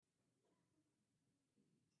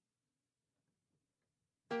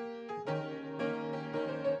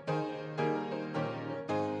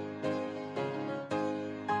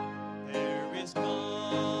is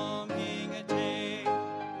coming a day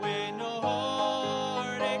when no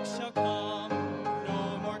heartache shall come,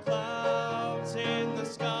 no more clouds in the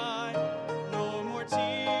sky, no more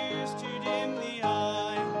tears to dim the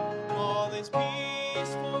eye. All is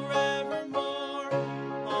peace forevermore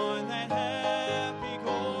on that happy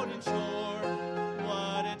golden shore.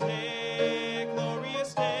 What a day,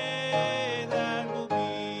 glorious day that will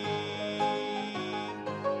be.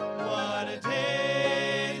 What a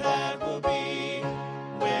day that will be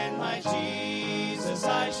when my Jesus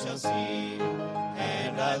I shall see,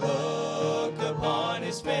 and I look upon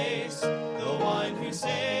his face, the one who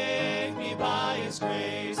saved me by his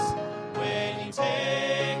grace, when he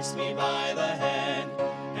takes me by the hand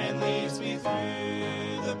and leads me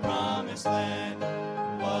through the promised land.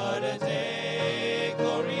 What a day,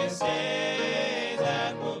 glorious day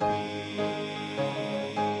that will be.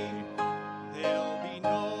 There'll be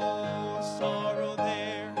no sorrow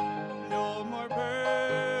there, no more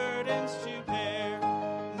burdens to bear,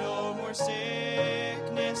 no more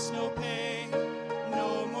sickness, no pain,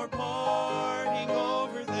 no more parting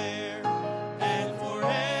over there, and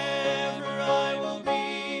forever I will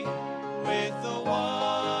be with the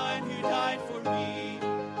one who died for me.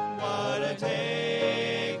 What a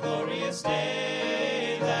day, glorious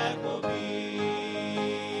day that will be.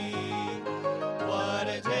 What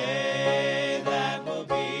a day that will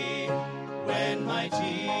be when my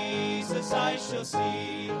Jesus I shall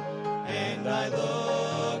see, and I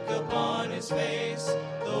look upon his face,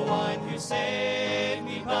 the one who saved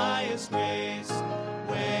me by his grace,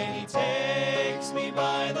 when he takes me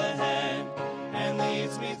by the hand and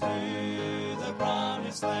leads me through the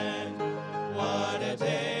promised land. What a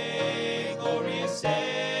day, glorious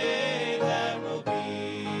day that will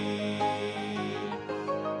be.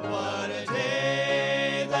 What a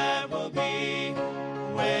day that will be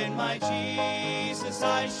when my Jesus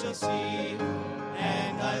I shall see,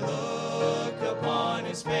 and I look upon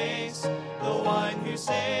his face, the one who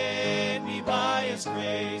saved me by his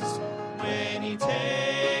grace, when he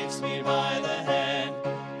takes me by the hand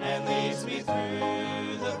and leads me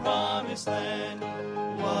through the promised land.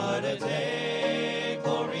 What a day,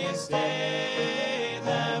 glorious day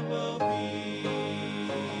that will be.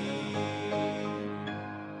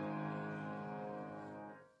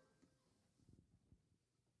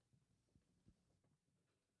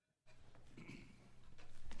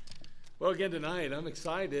 Well, again tonight, I'm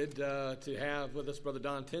excited to have with us Brother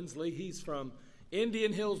Don Tinsley. He's from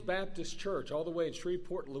Indian Hills Baptist Church, all the way in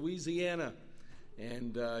Shreveport, Louisiana.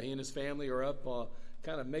 And he and his family are up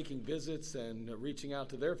kind of making visits and reaching out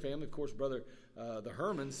to their family. Of course, Brother the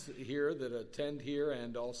Hermans here that attend here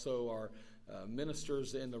and also are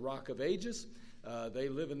ministers in the Rock of Ages. They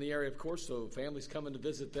live in the area, of course, so families coming to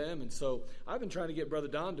visit them. And so I've been trying to get Brother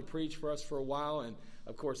Don to preach for us for a while. And,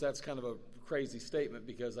 of course, that's kind of a crazy statement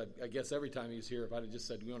because I guess every time he was here, if I'd have just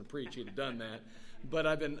said, we want to preach, he'd have done that. But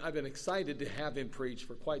I've been excited to have him preach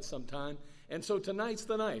for quite some time. And so tonight's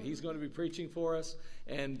the night. He's going to be preaching for us.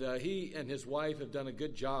 And he and his wife have done a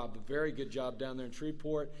good job, a very good job down there in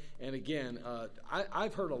Shreveport. And, again,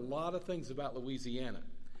 I've heard a lot of things about Louisiana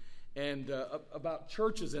and about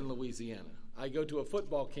churches in Louisiana. I go to a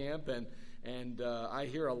football camp, and I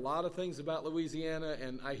hear a lot of things about Louisiana,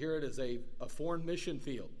 and I hear it as a foreign mission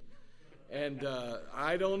field. And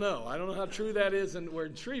I don't know. I don't know how true that is. We're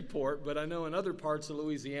in Shreveport, but I know in other parts of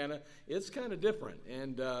Louisiana, it's kind of different.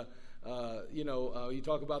 And, you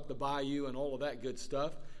talk about the bayou and all of that good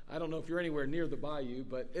stuff. I don't know if you're anywhere near the bayou,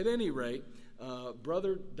 but at any rate,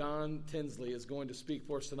 Brother Don Tinsley is going to speak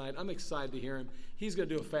for us tonight. I'm excited to hear him. He's going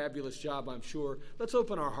to do a fabulous job, I'm sure. Let's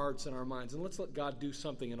open our hearts and our minds, and let's let God do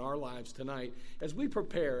something in our lives tonight as we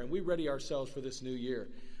prepare and we ready ourselves for this new year.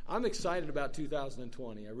 I'm excited about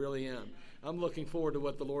 2020. I really am. I'm looking forward to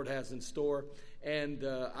what the Lord has in store, and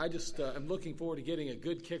I'm looking forward to getting a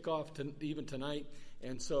good kickoff even tonight.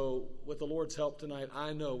 And so, with the Lord's help tonight,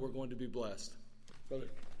 I know we're going to be blessed. Brother.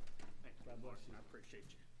 Thanks, God bless you. I appreciate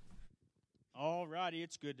you. All righty,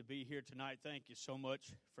 it's good to be here tonight. Thank you so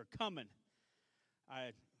much for coming.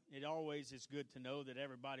 It always is good to know that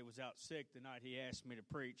everybody was out sick the night he asked me to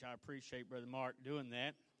preach. I appreciate Brother Mark doing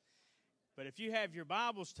that. But if you have your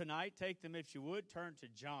Bibles tonight, take them if you would. Turn to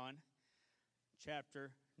John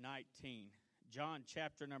chapter 19. John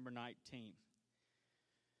chapter number 19.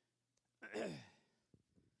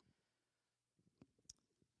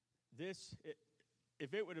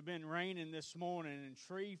 If it would have been raining this morning in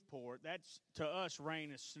Shreveport, that's to us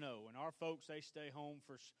rain is snow. And our folks, they stay home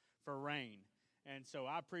for rain. And so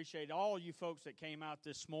I appreciate all you folks that came out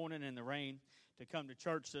this morning in the rain to come to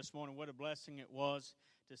church this morning. What a blessing it was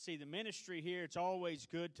to see the ministry here. It's always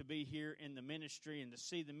good to be here in the ministry and to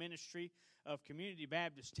see the ministry of Community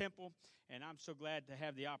Baptist Temple. And I'm so glad to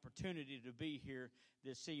have the opportunity to be here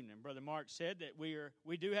this evening. Brother Mark said that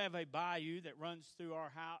we do have a bayou that runs through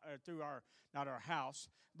our house, not our house,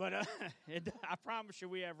 but I promise you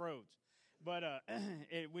we have roads. But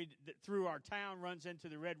through our town runs into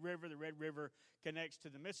the Red River. The Red River connects to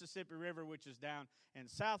the Mississippi River, which is down in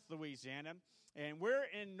South Louisiana. And we're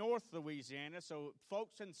in North Louisiana, so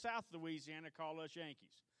folks in South Louisiana call us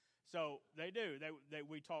Yankees. So they do.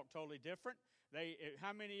 We talk totally different.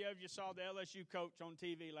 How many of you saw the LSU coach on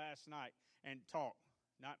TV last night and talk?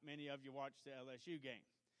 Not many of you watched the LSU game.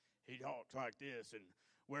 He talks like this, and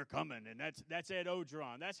we're coming, and that's Ed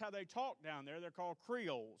Ogeron. That's how they talk down there. They're called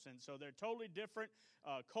Creoles, and so they're totally different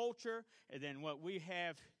culture than what we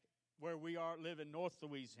have where we live in North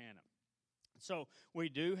Louisiana. So we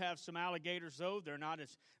do have some alligators, though. They're not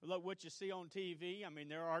as what you see on TV. I mean,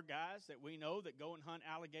 there are guys that we know that go and hunt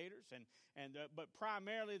alligators, but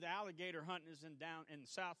primarily the alligator hunting is down in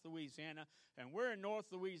South Louisiana, and we're in North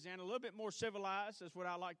Louisiana, a little bit more civilized, is what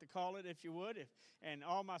I like to call it, if you would. And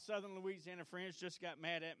all my Southern Louisiana friends just got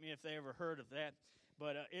mad at me if they ever heard of that.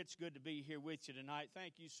 But it's good to be here with you tonight.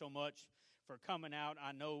 Thank you so much for coming out.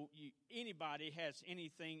 I know anybody has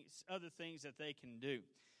other things that they can do.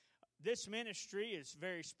 This ministry is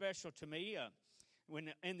very special to me.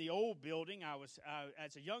 When in the old building, I was,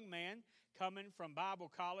 as a young man, coming from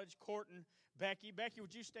Bible college, courting Becky. Becky,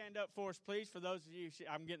 would you stand up for us, please? For those of you,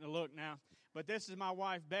 I'm getting a look now. But this is my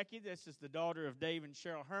wife, Becky. This is the daughter of Dave and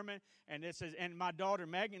Cheryl Herman. And my daughter,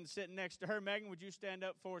 Megan, sitting next to her. Megan, would you stand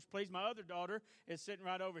up for us, please? My other daughter is sitting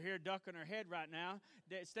right over here, ducking her head right now.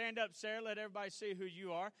 Stand up, Sarah. Let everybody see who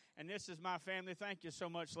you are. And this is my family. Thank you so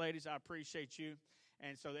much, ladies. I appreciate you.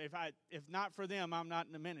 And so if not for them, I'm not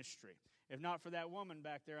in the ministry. If not for that woman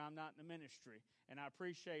back there, I'm not in the ministry. And I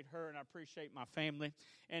appreciate her, and I appreciate my family.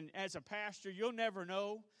 And as a pastor, you'll never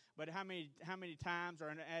know, but how many times,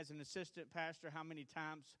 or as an assistant pastor, how many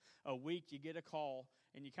times a week you get a call,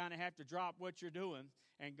 and you kind of have to drop what you're doing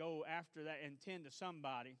and go after that and tend to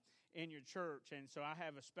somebody in your church. And so I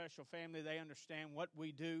have a special family. They understand what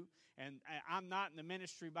we do. And I'm not in the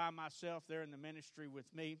ministry by myself. They're in the ministry with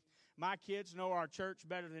me. My kids know our church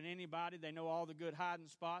better than anybody. They know all the good hiding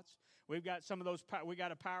spots. We've got some of those. We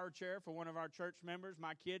got a power chair for one of our church members.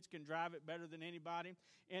 My kids can drive it better than anybody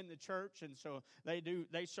in the church. And so they do.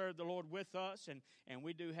 They serve the Lord with us, and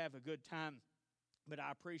we do have a good time. But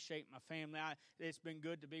I appreciate my family. It's been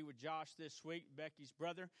good to be with Josh this week, Becky's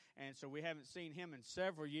brother. And so we haven't seen him in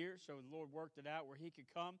several years. So the Lord worked it out where he could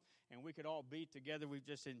come and we could all be together. We've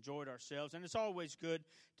just enjoyed ourselves. And it's always good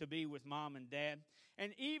to be with Mom and Dad.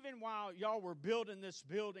 And even while y'all were building this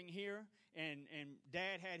building here, and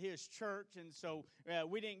Dad had his church, and so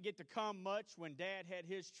we didn't get to come much when Dad had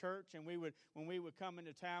his church, and when we would come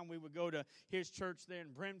into town, we would go to his church there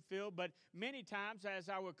in Brimfield. But many times as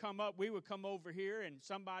I would come up, we would come over here, and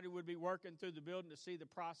somebody would be working through the building to see the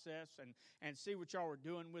process and see what y'all were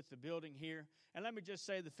doing with the building here. And let me just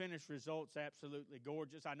say the finished result's absolutely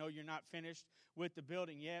gorgeous. I know you're not finished with the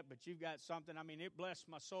building yet, but you've got something. I mean, it blessed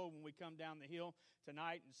my soul when we come down the hill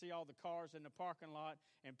tonight and see all the cars in the parking lot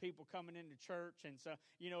and people coming into church. And so,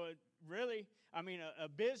 really, I mean, a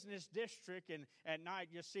business district, and at night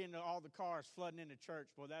you're seeing all the cars flooding into church.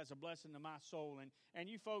 Boy, that's a blessing to my soul. And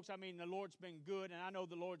you folks, I mean, the Lord's been good, and I know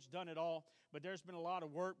the Lord's done it all, but there's been a lot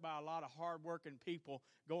of work by a lot of hard-working people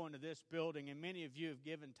going to this building, and many of you have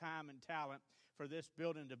given time and talent for this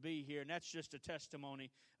building to be here, and that's just a testimony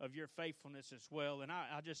of your faithfulness as well. And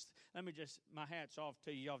my hat's off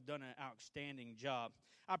to you. Y'all have done an outstanding job.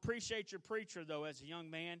 I appreciate your preacher, though, as a young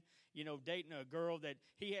man, dating a girl that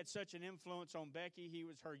he had such an influence on Becky. He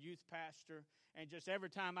was her youth pastor, and just every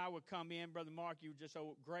time I would come in, Brother Mark, you were just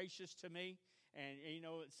so gracious to me. And,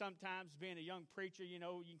 sometimes being a young preacher, you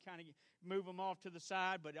can kind of move them off to the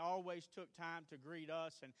side, but always took time to greet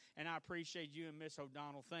us. And I appreciate you and Miss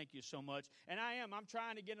O'Donnell. Thank you so much. And I'm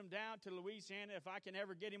trying to get him down to Louisiana if I can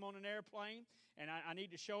ever get him on an airplane. And I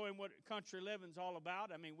need to show him what country living's all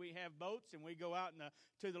about. I mean, we have boats, and we go out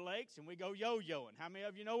to the lakes, and we go yo-yoing. How many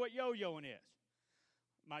of you know what yo-yoing is?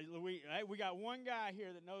 We got one guy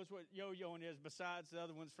here that knows what yo-yoing is besides the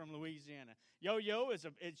other ones from Louisiana. Yo-yo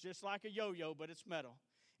it's just like a yo-yo, but it's metal.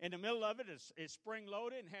 In the middle of it is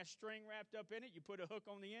spring-loaded and has string wrapped up in it. You put a hook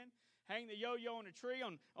on the end, hang the yo-yo on a tree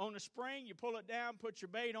on the spring. You pull it down, put your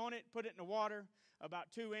bait on it, put it in the water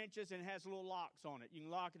about 2 inches, and it has little locks on it. You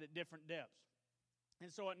can lock it at different depths.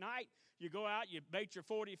 And so at night, you go out, you bait your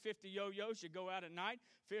 40, 50 yo-yos, you go out at night,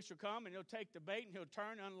 fish will come, and he'll take the bait, and he'll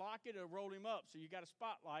turn, unlock it, it'll roll him up. So you got a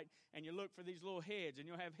spotlight, and you look for these little heads, and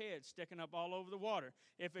you'll have heads sticking up all over the water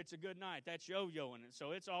if it's a good night. That's yo-yoing it.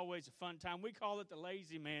 So it's always a fun time. We call it the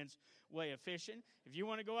lazy man's way of fishing. If you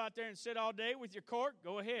want to go out there and sit all day with your cork,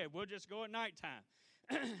 go ahead. We'll just go at nighttime.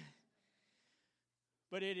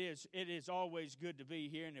 But it is always good to be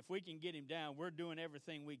here, and if we can get him down, we're doing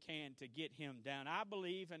everything we can to get him down. I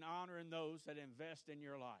believe in honoring those that invest in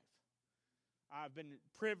your life. I've been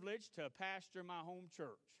privileged to pastor my home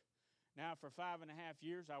church. Now for 5.5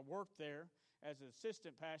 years, I worked there as an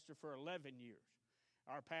assistant pastor for 11 years.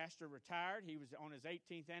 Our pastor retired. He was on his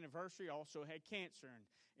 18th anniversary, also had cancer.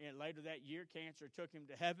 And later that year, cancer took him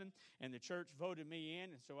to heaven, and the church voted me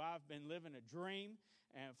in. And so I've been living a dream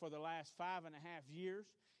for the last 5.5 years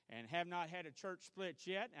and have not had a church split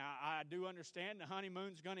yet. Now, I do understand the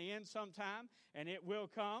honeymoon's going to end sometime, and it will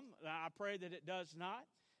come. I pray that it does not.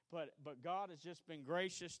 But God has just been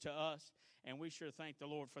gracious to us, and we sure thank the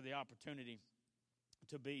Lord for the opportunity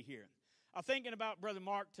to be here. I'm thinking about Brother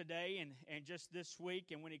Mark today and just this week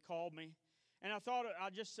and when he called me. And I thought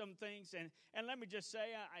just some things. And let me just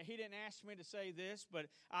say, he didn't ask me to say this, but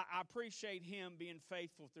I appreciate him being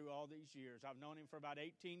faithful through all these years. I've known him for about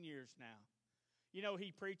 18 years now. You know,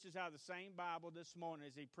 he preaches out of the same Bible this morning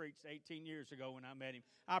as he preached 18 years ago when I met him.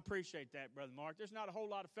 I appreciate that, Brother Mark. There's not a whole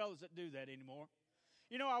lot of fellas that do that anymore.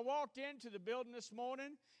 You know, I walked into the building this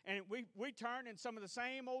morning, and we turned in some of the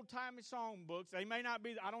same old-timey songbooks. They may not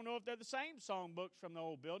be, I don't know if they're the same songbooks from the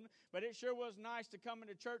old building, but it sure was nice to come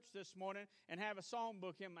into church this morning and have a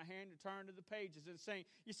songbook in my hand to turn to the pages and sing.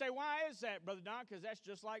 You say, why is that, Brother Don? Because that's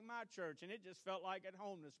just like my church, and it just felt like at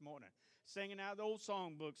home this morning, singing out of the old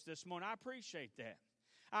songbooks this morning. I appreciate that.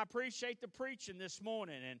 I appreciate the preaching this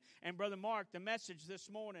morning and Brother Mark, the message this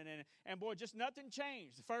morning. And boy, just nothing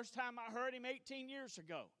changed. The first time I heard him 18 years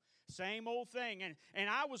ago, same old thing. And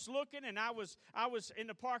I was looking, and I was in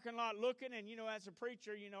the parking lot looking, and, you know, as a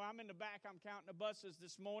preacher, you know, I'm in the back, I'm counting the buses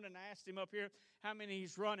this morning. I asked him up here how many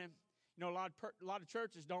he's running. You know, a lot of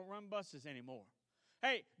churches don't run buses anymore.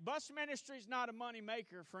 Hey, bus ministry's not a money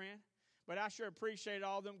maker, friend, but I sure appreciate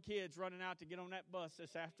all them kids running out to get on that bus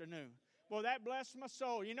this afternoon. Well, that blessed my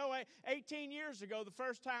soul. You know, 18 years ago, the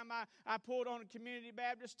first time I pulled on a Community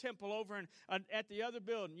Baptist Temple over at the other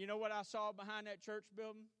building, you know what I saw behind that church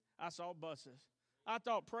building? I saw buses. I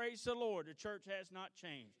thought, praise the Lord, the church has not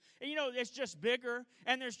changed. And, you know, it's just bigger,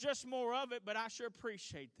 and there's just more of it, but I sure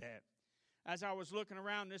appreciate that. As I was looking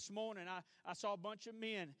around this morning, I saw a bunch of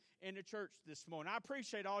men in the church this morning. I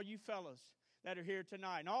appreciate all you fellas that are here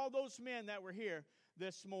tonight, and all those men that were here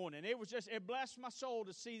this morning. It blessed my soul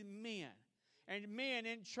to see men and men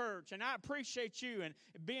in church. And I appreciate you and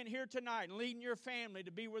being here tonight and leading your family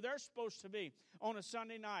to be where they're supposed to be on a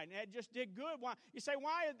Sunday night. And it just did good. Why? You say,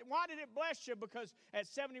 why did it bless you? Because at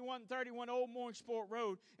 7131 Old Morningsport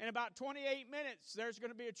Road, in about 28 minutes, there's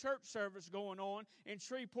going to be a church service going on in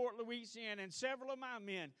Shreveport, Louisiana. And several of my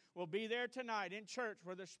men will be there tonight in church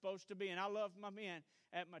where they're supposed to be. And I love my men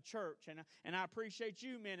at my church, and I appreciate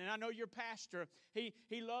you men, and I know your pastor, he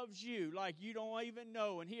loves you like you don't even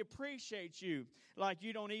know, and he appreciates you like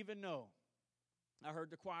you don't even know. I heard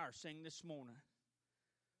the choir sing this morning.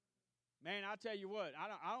 Man, I tell you what,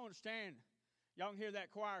 I don't understand. Y'all can hear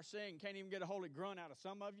that choir sing, can't even get a holy grunt out of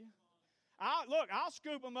some of you. I'll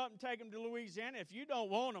scoop them up and take them to Louisiana. If you don't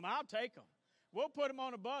want them, I'll take them. We'll put them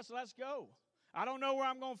on a bus, let's go. I don't know where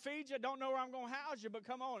I'm going to feed you. Don't know where I'm going to house you, but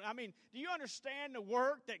come on. I mean, do you understand the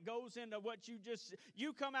work that goes into what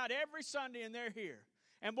you come out every Sunday and they're here.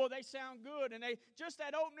 And boy, they sound good. And just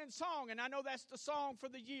that opening song, and I know that's the song for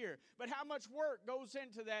the year, but how much work goes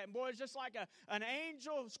into that. And boy, it's just like an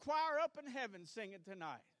angel's choir up in heaven singing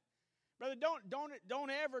tonight. Brother,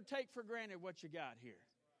 don't ever take for granted what you got here.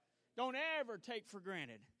 Don't ever take for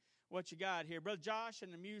granted what you got here. Brother Josh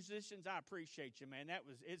and the musicians, I appreciate you, man.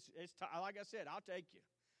 It's like I said, I'll take you.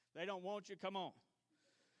 They don't want you, come on.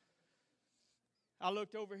 I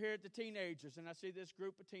looked over here at the teenagers, and I see this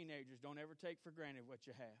group of teenagers. Don't ever take for granted what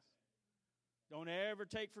you have. Don't ever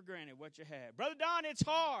take for granted what you have. Brother Don, it's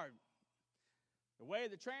hard. The way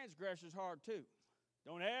of the transgressor is hard too.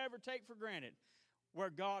 Don't ever take for granted where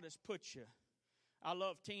God has put you. I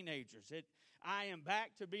love teenagers. I am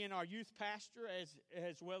back to being our youth pastor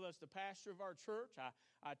as well as the pastor of our church.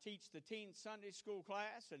 I teach the teen Sunday school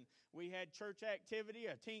class, and we had church activity,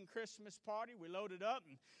 a teen Christmas party. We loaded up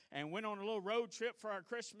and went on a little road trip for our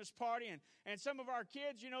Christmas party. And some of our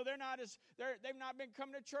kids, they've not been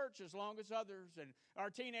coming to church as long as others. And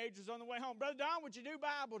our teenagers on the way home, Brother Don, would you do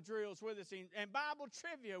Bible drills with us and Bible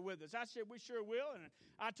trivia with us? I said, we sure will. And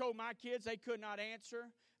I told my kids they could not answer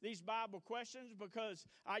these Bible questions because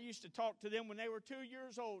I used to talk to them when they were 2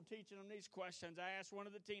 years old, teaching them these questions. I asked one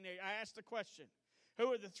of the teenagers, I asked the question,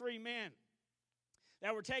 who are the three men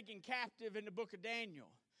that were taken captive in the book of Daniel?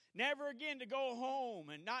 Never again to go home,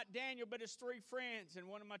 and not Daniel, but his three friends. And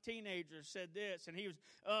one of my teenagers said this, and he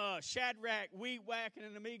was Shadrach, Wheat Whacking,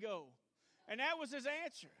 and Amigo. And that was his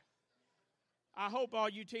answer. I hope all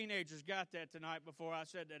you teenagers got that tonight before I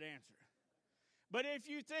said that answer. But if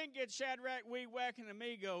you think it's Shadrach, Wheat Whacking, and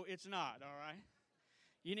Amigo, it's not, all right?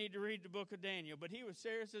 You need to read the book of Daniel. But he was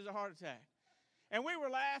serious as a heart attack. And we were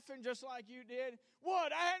laughing just like you did.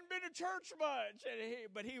 What? I hadn't been to church much.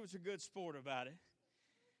 But he was a good sport about it.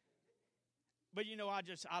 But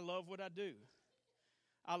I love what I do.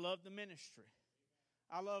 I love the ministry.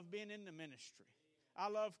 I love being in the ministry. I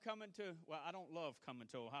love I don't love coming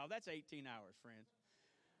to Ohio. That's 18 hours, friends.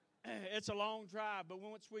 It's a long drive, but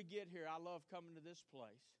once we get here, I love coming to this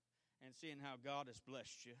place and seeing how God has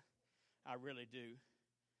blessed you. I really do.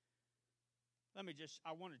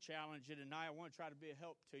 I want to challenge you tonight. I want to try to be a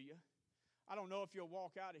help to you. I don't know if you'll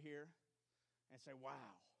walk out of here and say,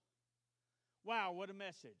 wow. Wow, what a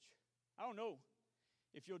message. I don't know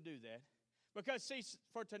if you'll do that. Because, see,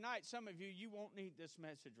 for tonight, some of you won't need this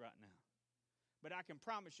message right now. But I can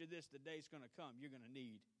promise you this, the day's going to come. You're going to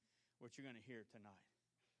need what you're going to hear tonight.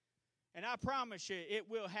 And I promise you, it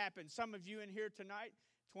will happen. Some of you in here tonight,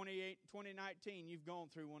 2019, you've gone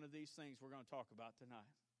through one of these things we're going to talk about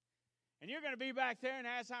tonight. And you're going to be back there, and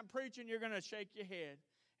as I'm preaching, you're going to shake your head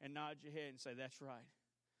and nod your head and say, that's right.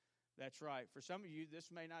 That's right. For some of you,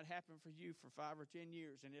 this may not happen for you for 5 or 10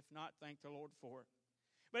 years, and if not, thank the Lord for it.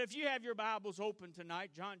 But if you have your Bibles open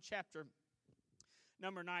tonight, John chapter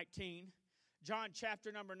number 19. John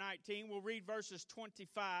chapter number 19, we'll read verses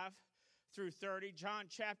 25 through 30. John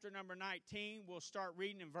chapter number 19, we'll start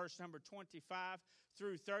reading in verse number 25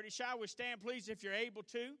 through 30. Shall we stand, please, if you're able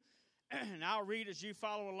to? And I'll read as you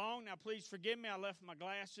follow along. Now, please forgive me. I left my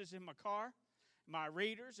glasses in my car, my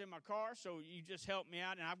readers in my car, so you just help me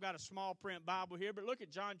out. And I've got a small print Bible here. But look at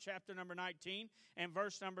John chapter number 19 and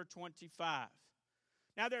verse number 25.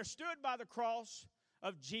 Now, there stood by the cross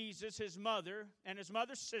of Jesus his mother and his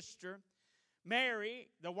mother's sister, Mary,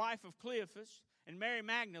 the wife of Cleophas, and Mary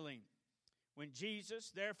Magdalene. When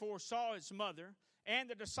Jesus therefore saw his mother and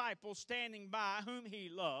the disciples standing by whom he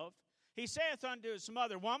loved, he saith unto his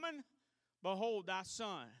mother, Woman, behold thy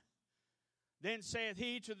son. Then saith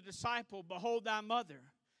he to the disciple, Behold thy mother.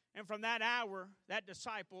 And from that hour that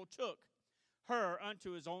disciple took her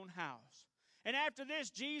unto his own house. And after this,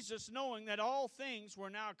 Jesus, knowing that all things were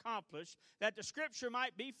now accomplished, that the scripture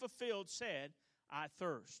might be fulfilled, said, I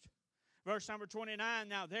thirst. Verse number 29,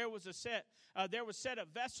 now there was set a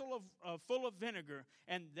vessel full of vinegar,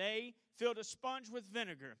 and they filled a sponge with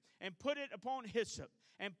vinegar, and put it upon hyssop,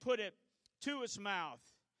 and put it to his mouth.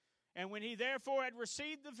 And when he therefore had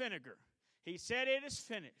received the vinegar, he said, It is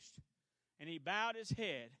finished. And he bowed his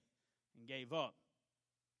head and gave up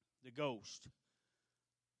the ghost.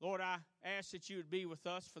 Lord, I ask that you would be with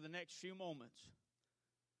us for the next few moments.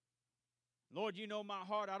 Lord, you know my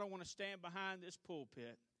heart. I don't want to stand behind this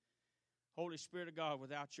pulpit, Holy Spirit of God,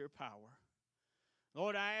 without your power.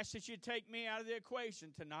 Lord, I ask that you take me out of the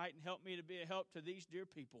equation tonight and help me to be a help to these dear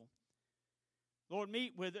people. Lord,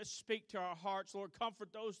 meet with us, speak to our hearts. Lord, comfort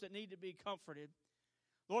those that need to be comforted.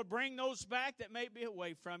 Lord, bring those back that may be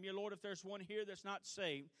away from you. Lord, if there's one here that's not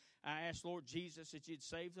saved, I ask, Lord Jesus, that you'd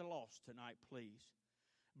save the lost tonight, please.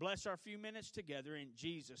 Bless our few minutes together in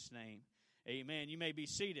Jesus' name. Amen. You may be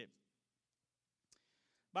seated.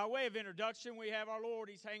 By way of introduction, we have our Lord.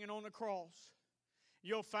 He's hanging on the cross.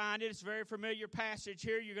 You'll find it's a very familiar passage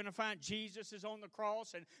here. You're going to find Jesus is on the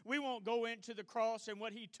cross, and we won't go into the cross and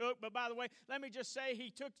what he took. But by the way, let me just say he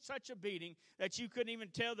took such a beating that you couldn't even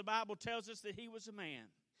tell. The Bible tells us that he was a man.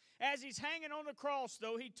 As he's hanging on the cross,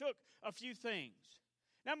 though, he took a few things.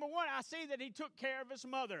 Number one, I see that he took care of his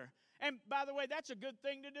mother. And by the way, that's a good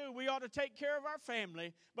thing to do. We ought to take care of our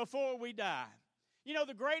family before we die. You know,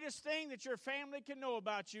 the greatest thing that your family can know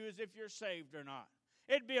about you is if you're saved or not.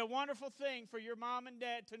 It'd be a wonderful thing for your mom and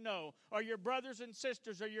dad to know, or your brothers and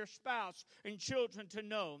sisters, or your spouse and children to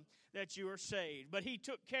know that you are saved. But he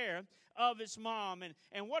took care of his mom.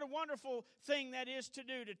 And what a wonderful thing that is to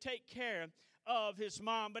do, to take care of his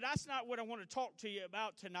mom. But that's not what I want to talk to you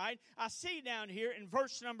about tonight. I see down here in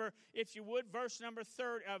verse number, if you would, verse number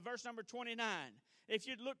 29. If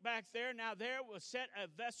you'd look back there, now there was set a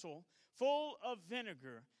vessel full of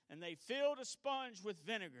vinegar, and they filled a sponge with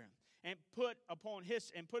vinegar and put it upon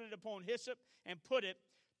hyssop and put it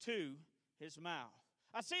to his mouth.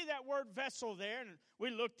 I see that word vessel there, and we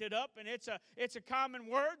looked it up, and it's a common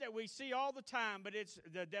word that we see all the time, but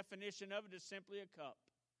the definition of it is simply a cup.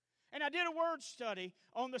 And I did a word study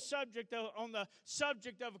on the subject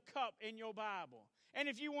of a cup in your Bible. And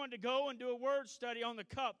if you wanted to go and do a word study on the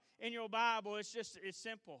cup in your Bible, it's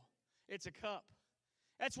simple. It's a cup.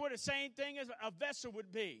 That's what the same thing as a vessel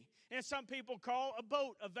would be. And some people call a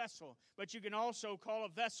boat a vessel, but you can also call a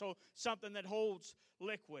vessel something that holds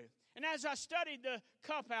liquid. And as I studied the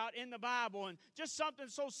cup out in the Bible, and just something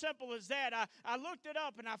so simple as that, I looked it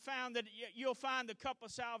up and I found that you'll find the cup of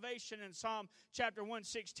salvation in Psalm chapter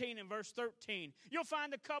 116 and verse 13. You'll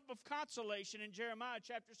find the cup of consolation in Jeremiah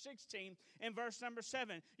chapter 16 and verse number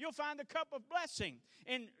 7. You'll find the cup of blessing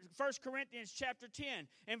in 1 Corinthians chapter 10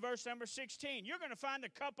 and verse number 16. You're going to find the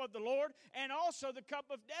cup of the Lord and also the cup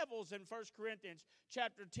of devils in 1 Corinthians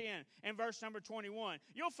chapter 10 and verse number 21.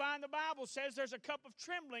 You'll find the Bible says there's a cup of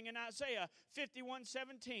trembling in Isaiah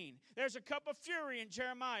 51:17. There's a cup of fury in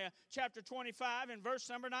Jeremiah chapter 25 and verse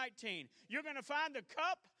number 19. You're going to find the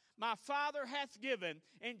cup my Father hath given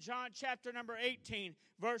in John chapter number 18,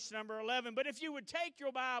 verse number 11. But if you would take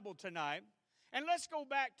your Bible tonight, and let's go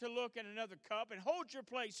back to look at another cup, and hold your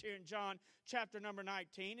place here in John chapter number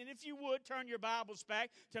 19. And if you would, turn your Bibles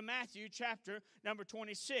back to Matthew chapter number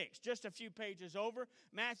 26. Just a few pages over.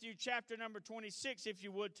 Matthew chapter number 26, if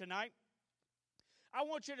you would, tonight. I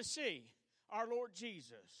want you to see our Lord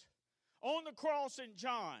Jesus. On the cross in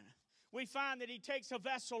John, we find that he takes a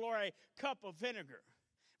vessel or a cup of vinegar.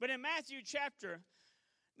 But in Matthew chapter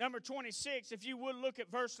number 26, if you would look at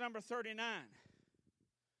verse number 39.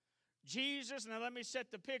 Jesus, now let me set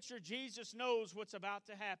the picture. Jesus knows what's about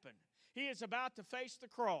to happen. He is about to face the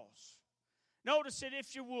cross. Notice it,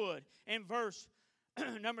 if you would, in verse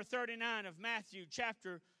number 39 of Matthew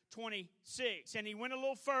chapter 26. And he went a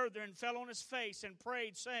little further and fell on his face and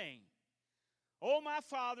prayed, saying, "O my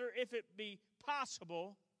Father, if it be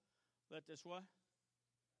possible," let this what?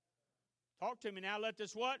 Talk to me now. Let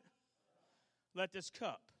this what? Let this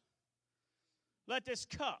cup. Let this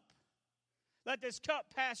cup. Let this cup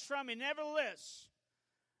pass from me. Nevertheless,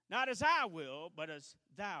 not as I will, but as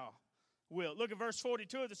thou wilt. Look at verse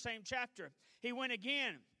 42 of the same chapter. He went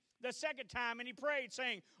again the second time and he prayed,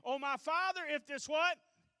 saying, "O my Father, if this what?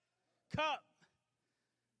 Cup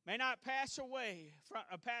may not pass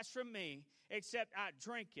from me, except I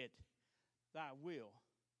drink it, thy will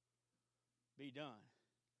be done."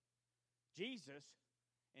 Jesus,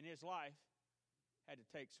 in his life, had to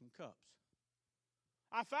take some cups.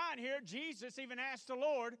 I find here Jesus even asked the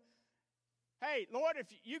Lord, "Hey, Lord,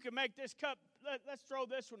 if you can make this cup, let's throw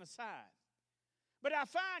this one aside." But I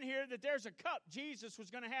find here that there's a cup Jesus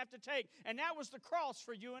was going to have to take, and that was the cross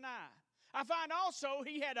for you and I find also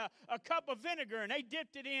he had a cup of vinegar, and they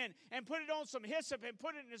dipped it in and put it on some hyssop and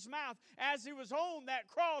put it in his mouth as he was on that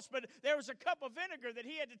cross. But there was a cup of vinegar that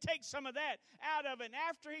he had to take some of that out of it. And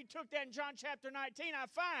after he took that in John chapter 19, I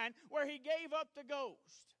find where he gave up the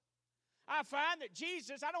ghost. I find that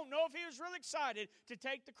Jesus, I don't know if he was really excited to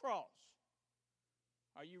take the cross.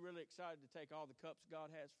 Are you really excited to take all the cups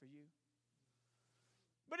God has for you?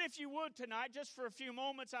 But if you would tonight, just for a few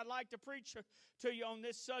moments, I'd like to preach to you on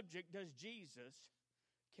this subject. Does Jesus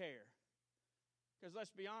care? Because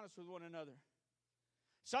let's be honest with one another.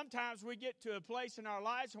 Sometimes we get to a place in our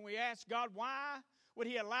lives and we ask God, why would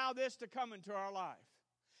he allow this to come into our life?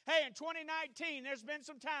 Hey, in 2019, there's been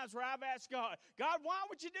some times where I've asked God, why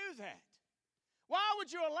would you do that? Why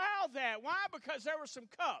would you allow that? Why? Because there were some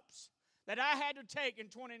cups that I had to take in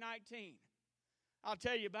 2019. I'll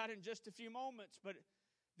tell you about it in just a few moments, but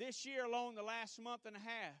this year alone, the last month and a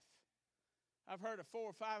half, I've heard of 4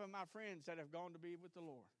 or 5 of my friends that have gone to be with the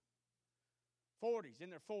Lord. 40s, in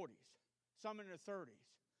their 40s, some in their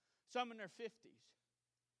 30s, some in their 50s.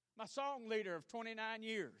 My song leader of 29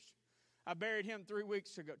 years, I buried him 2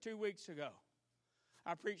 weeks ago.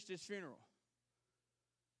 I preached his funeral.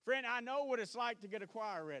 Friend, I know what it's like to get a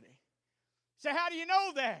choir ready. Say, how do you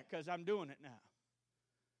know that? Because I'm doing it now.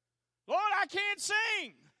 Lord, I can't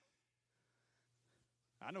sing.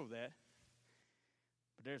 I know that.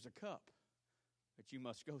 But there's a cup that you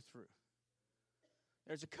must go through.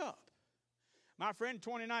 There's a cup. My friend,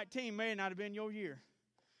 2019 may not have been your year.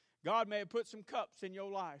 God may have put some cups in your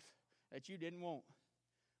life that you didn't want.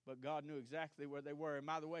 But God knew exactly where they were. And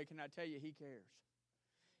by the way, can I tell you, he cares.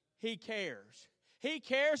 He cares. He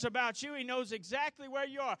cares about you. He knows exactly where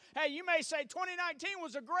you are. Hey, you may say 2019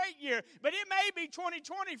 was a great year, but it may be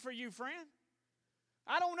 2020 for you, friend.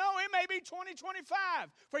 I don't know. It may be 2025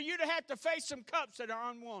 for you to have to face some cups that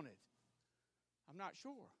are unwanted. I'm not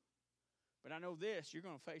sure. But I know this, you're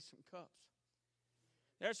going to face some cups.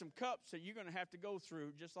 There's some cups that you're going to have to go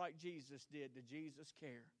through just like Jesus did. Did Jesus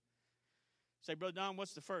care? Say, Brother Don,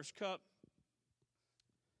 what's the first cup?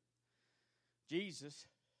 Jesus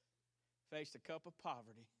faced a cup of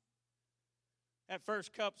poverty. That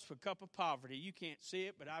first cup's a cup of poverty. You can't see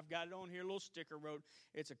it, but I've got it on here, a little sticker wrote,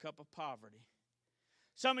 it's a cup of poverty.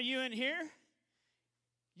 Some of you in here,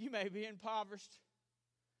 you may be impoverished.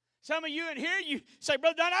 Some of you in here, you say,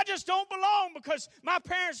 Brother Don, I just don't belong because my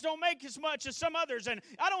parents don't make as much as some others, and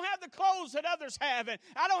I don't have the clothes that others have, and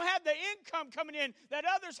I don't have the income coming in that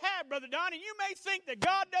others have, Brother Don. And you may think that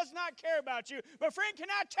God does not care about you. But friend, can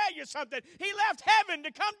I tell you something? He left heaven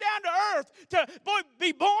to come down to earth to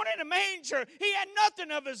be born in a manger. He had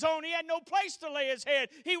nothing of his own. He had no place to lay his head.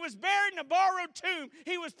 He was buried in a borrowed tomb.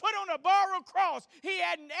 He was put on a borrowed cross. He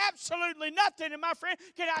had absolutely nothing. And my friend,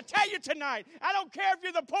 can I tell you tonight, I don't care if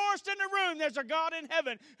you're the poorest in the room, there's a God in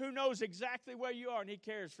heaven who knows exactly where you are, and He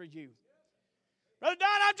cares for you. Brother Don,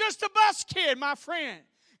 I'm just a bus kid, my friend.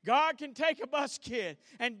 God can take a bus kid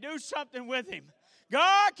and do something with him.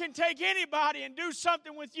 God can take anybody and do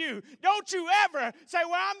something with you. Don't you ever say,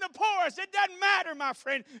 well, I'm the poorest. It doesn't matter, my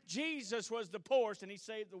friend. Jesus was the poorest, and He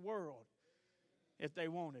saved the world if they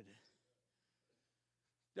wanted it.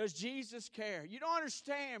 Does Jesus care? You don't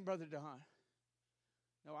understand, Brother Don.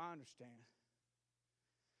 No, I understand.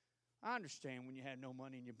 I understand when you have no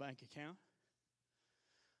money in your bank account.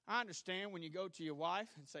 I understand when you go to your wife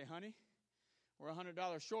and say, honey, we're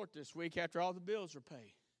 $100 short this week after all the bills are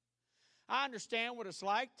paid. I understand what it's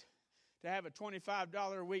like to have a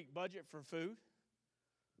 $25 a week budget for food.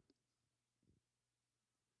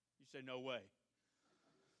 You say, no way.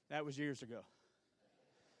 That was years ago.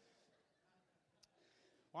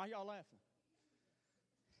 Why are y'all laughing?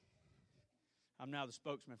 I'm now the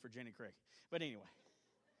spokesman for Jenny Craig. But anyway.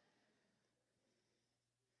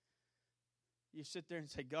 You sit there and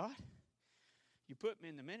say, God, you put me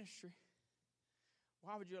in the ministry.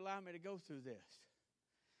 Why would you allow me to go through this?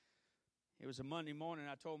 It was a Monday morning.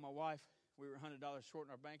 I told my wife we were $100 short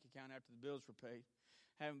in our bank account after the bills were paid.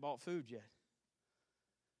 Haven't bought food yet.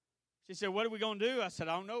 She said, what are we going to do? I said,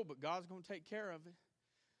 I don't know, but God's going to take care of it.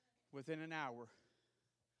 Within an hour,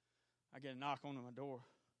 I get a knock on my door.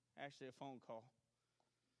 Actually, a phone call.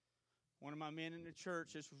 One of my men in the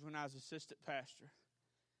church, this was when I was assistant pastor.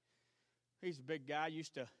 He's a big guy,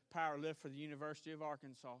 used to power lift for the University of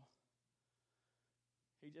Arkansas.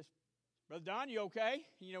 He just, Brother Don, you okay?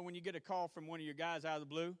 You know, when you get a call from one of your guys out of the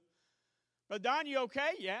blue. Brother Don, you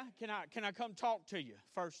okay? Yeah. Can I come talk to you?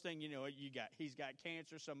 First thing you know, he's got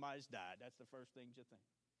cancer, somebody's died. That's the first thing you think.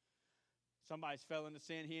 Somebody's fell into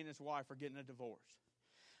sin, he and his wife are getting a divorce.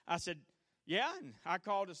 I said, yeah, and I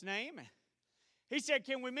called his name. He said,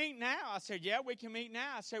 can we meet now? I said, yeah, we can meet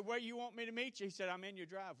now. I said, where you want me to meet you? He said, I'm in your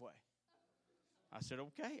driveway. I said,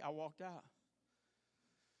 okay. I walked out.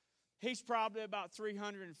 He's probably about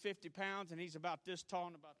 350 pounds, and he's about this tall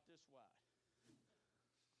and about this wide.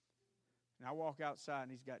 And I walk outside,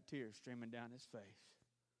 and he's got tears streaming down his face.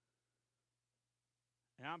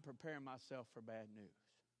 And I'm preparing myself for bad news.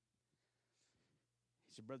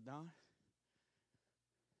 He said, Brother Don,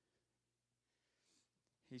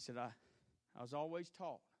 he said, I was always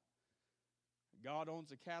taught God owns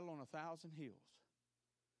the cattle on 1,000 hills.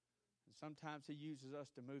 And sometimes He uses us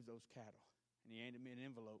to move those cattle. And he handed me an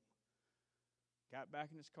envelope. Got back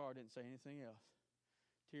in his car, didn't say anything else.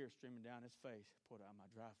 Tears streaming down his face, pulled out of my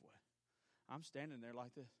driveway. I'm standing there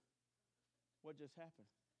like this. What just happened?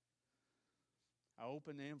 I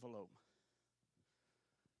opened the envelope.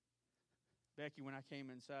 Becky, when I came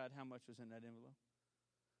inside, how much was in that envelope?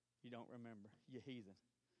 You don't remember. You heathen.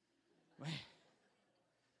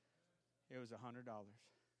 It was $100.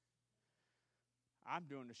 I'm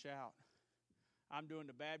doing the shout. I'm doing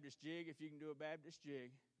the Baptist jig. If you can do a Baptist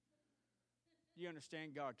jig, you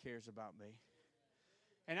understand God cares about me.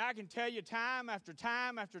 And I can tell you time after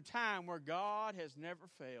time after time where God has never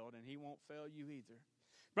failed, and He won't fail you either.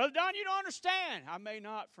 Brother Don, you don't understand. I may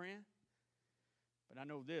not, friend. But I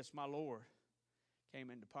know this, my Lord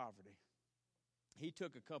came into poverty. He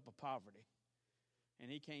took a cup of poverty,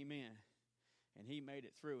 and He came in, and He made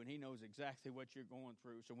it through, and He knows exactly what you're going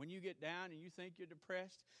through. So when you get down and you think you're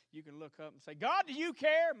depressed, you can look up and say, God, do you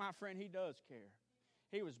care? My friend, He does care.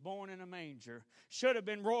 He was born in a manger. Should have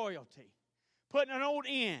been royalty. Put in an old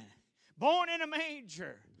inn. Born in a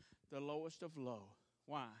manger. The lowest of low.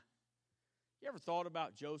 Why? You ever thought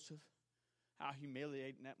about Joseph? How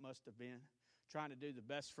humiliating that must have been. Trying to do the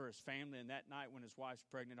best for his family, and that night when his wife's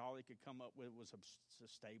pregnant, all he could come up with was a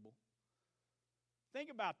stable. Think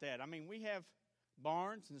about that. I mean, we have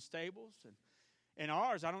barns and stables, and in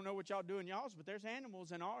ours, I don't know what y'all do in y'all's, but there's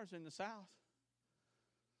animals in ours in the South.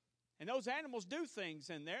 And those animals do things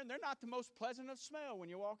in there, and they're not the most pleasant of smell when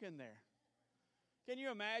you walk in there. Can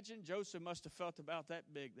you imagine? Joseph must have felt about that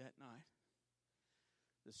big that night.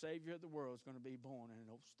 The Savior of the world is going to be born in an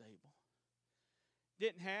old stable.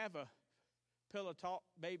 Didn't have a pillow-top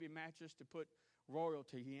baby mattress to put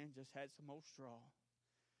royalty in, just had some old straw.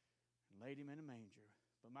 And laid him in a manger.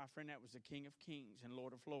 But my friend, that was the King of Kings and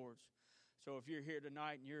Lord of Lords. So if you're here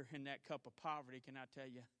tonight and you're in that cup of poverty, can I tell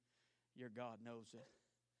you, your God knows it.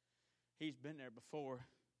 He's been there before.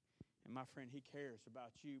 And my friend, He cares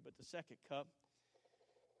about you. But the second cup,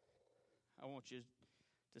 I want you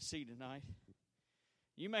to see tonight.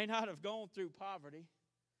 You may not have gone through poverty.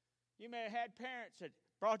 You may have had parents that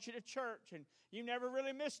brought you to church and you never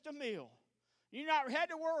really missed a meal. You not had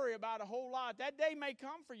to worry about a whole lot. That day may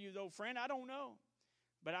come for you, though, friend. I don't know.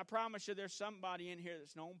 But I promise you there's somebody in here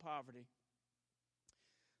that's known poverty.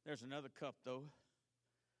 There's another cup, though,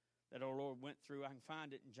 that our Lord went through. I can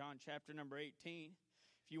find it in John chapter number 18.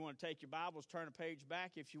 If you want to take your Bibles, turn a page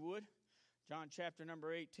back, if you would. John chapter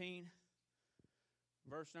number 18,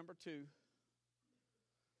 verse number 2.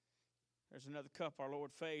 There's another cup our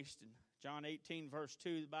Lord faced. In John 18, verse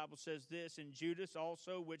 2, the Bible says this, and Judas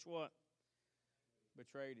also, which what?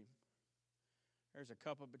 Betrayed him. There's a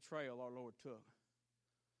cup of betrayal our Lord took.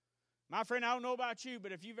 My friend, I don't know about you,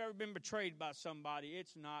 but if you've ever been betrayed by somebody,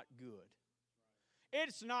 it's not good.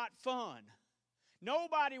 It's not fun.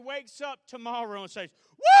 Nobody wakes up tomorrow and says,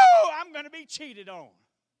 woo, I'm going to be cheated on.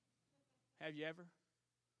 Have you ever?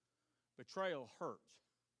 Betrayal hurts.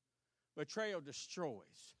 Betrayal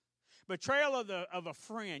destroys. Betrayal of a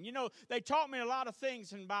friend. You know, they taught me a lot of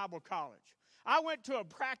things in Bible college. I went to a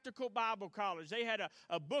practical Bible college. They had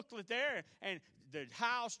a booklet there, and the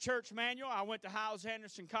Howes Church Manual. I went to Howes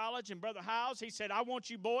Anderson College, and Brother Howes, he said, I want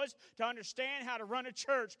you boys to understand how to run a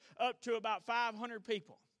church up to about 500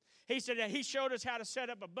 people. He said that he showed us how to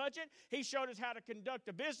set up a budget. He showed us how to conduct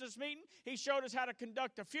a business meeting. He showed us how to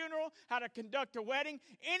conduct a funeral, how to conduct a wedding.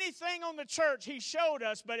 Anything on the church he showed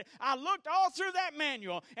us, but I looked all through that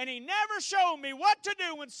manual, and he never showed me what to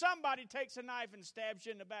do when somebody takes a knife and stabs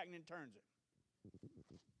you in the back and then turns it.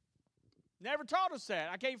 Never taught us that.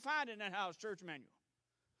 I can't find it in that Howes Church Manual.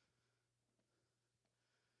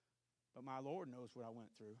 But my Lord knows what I went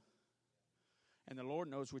through. And the Lord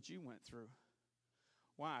knows what you went through.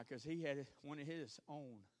 Why? Because He had one of His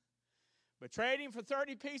own. Betrayed Him for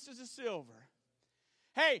 30 pieces of silver.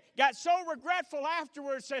 Hey, got so regretful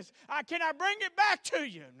afterwards, says, can I bring it back to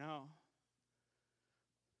you? No.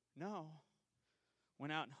 No.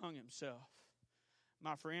 Went out and hung himself.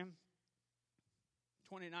 My friend,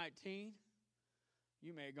 2019,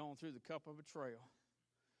 you may have gone through the cup of betrayal.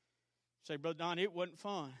 Say, Brother Don, it wasn't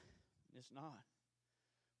fun. It's not.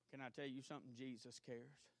 Can I tell you something? Jesus cares.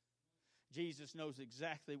 Jesus knows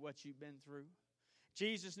exactly what you've been through.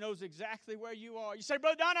 Jesus knows exactly where you are. You say,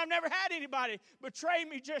 Brother Don, I've never had anybody betray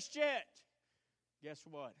me just yet. Guess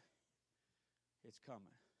what? It's coming.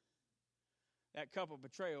 That cup of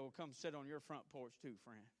betrayal will come sit on your front porch too,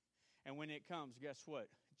 friend. And when it comes, guess what?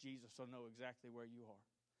 Jesus will know exactly where you are.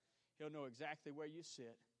 He'll know exactly where you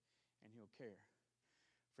sit, and He'll care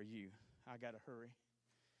for you. I got to hurry.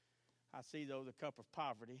 I see, though, the cup of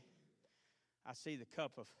poverty. I see the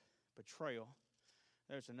cup of betrayal.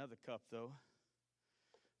 There's another cup, though,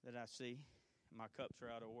 that I see. My cups are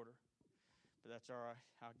out of order, but that's all right.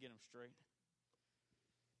 I'll get them straight.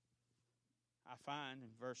 I find in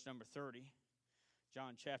verse number 30,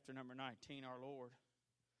 John chapter number 19, our Lord.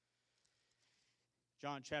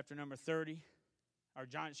 John chapter number 30,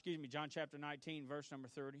 John chapter 19, verse number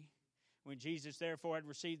 30. When Jesus therefore had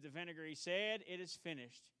received the vinegar, He said, it is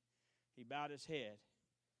finished. He bowed His head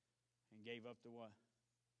and gave up the what?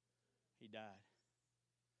 He died.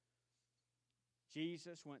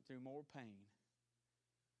 Jesus went through more pain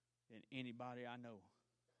than anybody I know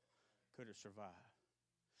could have survived.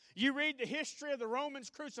 You read the history of the Romans'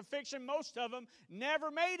 crucifixion, most of them never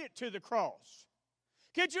made it to the cross.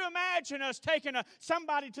 Could you imagine us taking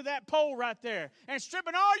somebody to that pole right there and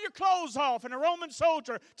stripping all your clothes off and a Roman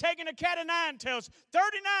soldier taking a cat of nine tails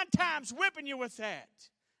 39 times whipping you with that?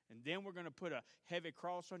 And then we're going to put a heavy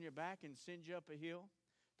cross on your back and send you up a hill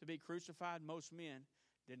to be crucified? Most men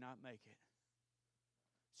did not make it.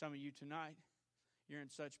 Some of you tonight, you're in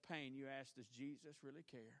such pain, you ask, does Jesus really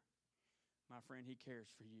care? My friend, He cares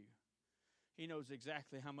for you. He knows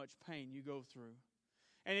exactly how much pain you go through.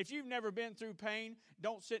 And if you've never been through pain,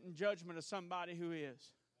 don't sit in judgment of somebody who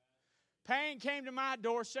is. Pain came to my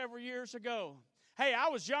door several years ago. Hey, I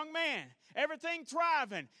was a young man. Everything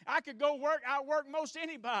thriving. I could go outwork most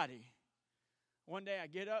anybody. One day I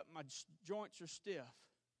get up, my joints are stiff.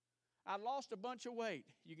 I lost a bunch of weight.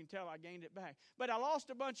 You can tell I gained it back. But I lost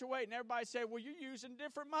a bunch of weight, and everybody said, well, you're using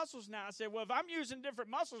different muscles now. I said, well, if I'm using different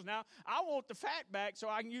muscles now, I want the fat back so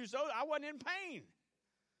I can use those. I wasn't in pain.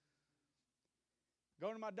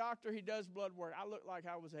 Go to my doctor, he does blood work. I look like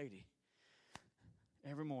I was 80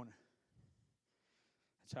 every morning.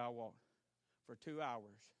 That's how I walk. For 2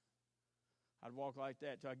 hours, I'd walk like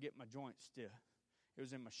that till I get my joints stiff. It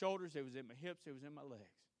was in my shoulders, it was in my hips, it was in my legs.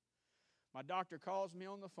 My doctor calls me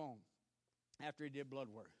on the phone after he did blood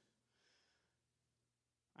work.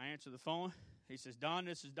 I answer the phone. He says, Don,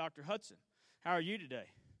 this is Dr. Hudson. How are you today?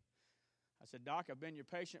 I said, Doc, I've been your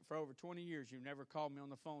patient for over 20 years. You've never called me on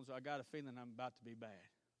the phone, so I got a feeling I'm about to be bad.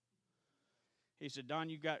 He said, Don,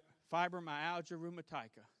 you got fibromyalgia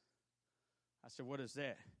rheumatica. I said, what is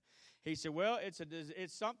that? He said, well, it's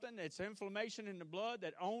inflammation in the blood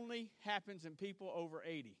that only happens in people over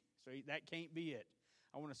 80. So that can't be it.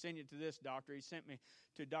 I want to send you to this doctor. He sent me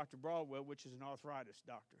to Dr. Broadwell, which is an arthritis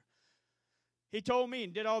doctor. He told me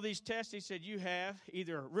and did all these tests. He said, you have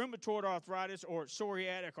either rheumatoid arthritis or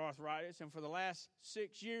psoriatic arthritis. And for the last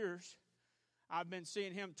 6 years, I've been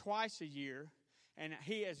seeing him twice a year. And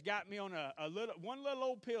he has got me on one little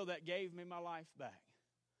old pill that gave me my life back.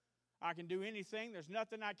 I can do anything. There's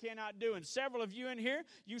nothing I cannot do. And several of you in here,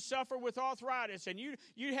 you suffer with arthritis, and you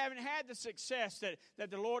haven't had the success that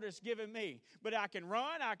the Lord has given me. But I can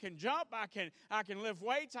run, I can jump, I can lift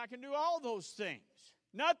weights, I can do all those things.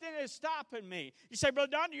 Nothing is stopping me. You say, Brother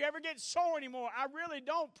Don, do you ever get sore anymore? I really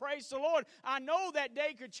don't. Praise the Lord. I know that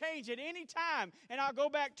day could change at any time, and I'll go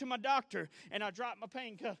back to my doctor, and I'll drop my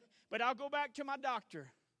pain cuff. But I'll go back to my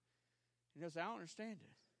doctor. And he'll say, I don't understand it.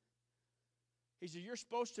 He said, you're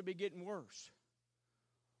supposed to be getting worse.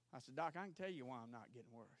 I said, Doc, I can tell you why I'm not getting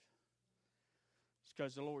worse. It's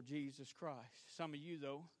because of the Lord Jesus Christ. Some of you,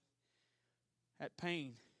 though, that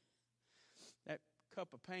pain, that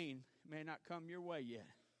cup of pain may not come your way yet.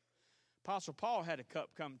 Apostle Paul had a cup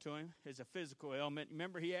come to him as a physical ailment.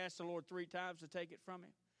 Remember, he asked the Lord 3 times to take it from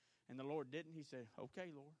him? And the Lord didn't. He said, okay,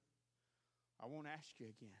 Lord, I won't ask you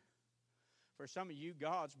again. For some of you,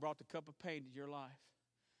 God's brought the cup of pain to your life.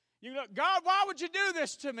 You look, God, why would you do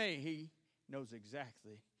this to me? He knows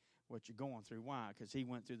exactly what you're going through. Why? Because he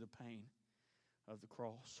went through the pain of the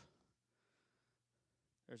cross.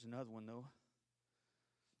 There's another one, though.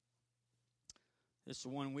 This is the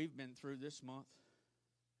one we've been through this month.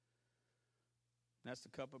 That's the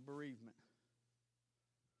cup of bereavement.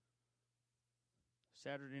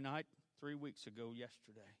 Saturday night, 3 weeks ago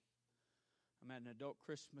yesterday, I'm at an adult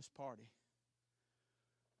Christmas party.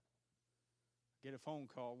 Get a phone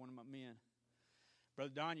call, one of my men. Brother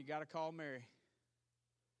Don, you got to call Mary.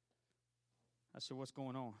 I said, what's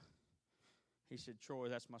going on? He said, Troy,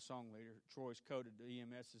 that's my song leader. Troy's coded to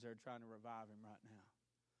EMS as they're trying to revive him right now.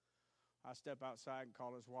 I step outside and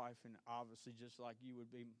call his wife, and obviously just like you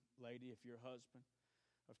would be, lady, if your husband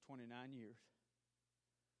of 29 years,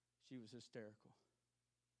 she was hysterical.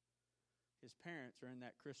 His parents are in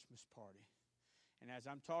that Christmas party. And as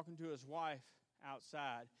I'm talking to his wife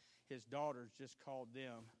outside, his daughters just called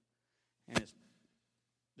them, and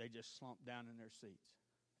they just slumped down in their seats.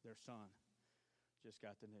 Their son just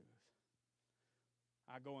got the news.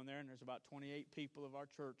 I go in there, and there's about 28 people of our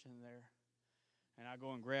church in there. And I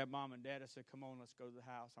go and grab Mom and Dad. I said, come on, let's go to the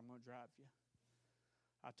house. I'm going to drive you.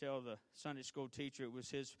 I tell the Sunday school teacher it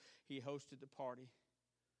was he hosted the party.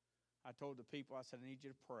 I told the people, I said, I need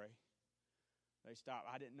you to pray. They stopped.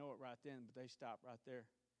 I didn't know it right then, but they stopped right there.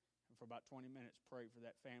 And for about 20 minutes, prayed for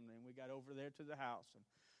that family. And we got over there to the house, and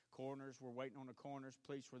coroners were waiting on the coroners.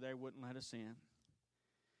 Police were there, wouldn't let us in.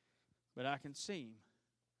 But I can see him.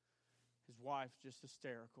 His wife's just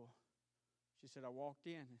hysterical. She said, I walked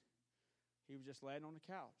in, and he was just laying on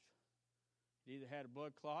the couch. He either had a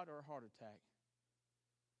blood clot or a heart attack.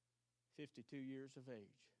 52 years of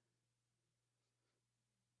age.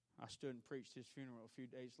 I stood and preached his funeral a few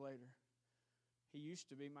days later. He used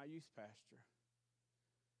to be my youth pastor.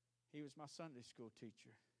 He was my Sunday school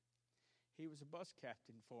teacher. He was a bus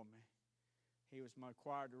captain for me. He was my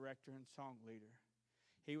choir director and song leader.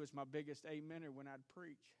 He was my biggest amenter when I'd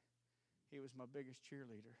preach. He was my biggest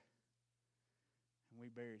cheerleader. And we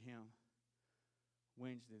buried him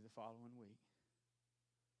Wednesday the following week.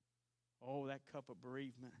 Oh, that cup of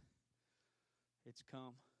bereavement. It's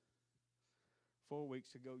come. 4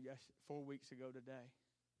 weeks ago today.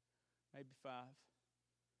 Maybe 5.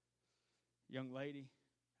 Young lady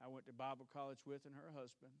I went to Bible college with, and her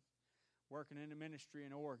husband, working in the ministry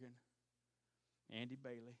in Oregon, Andy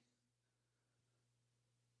Bailey.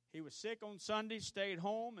 He was sick on Sunday, stayed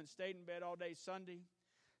home, and stayed in bed all day Sunday.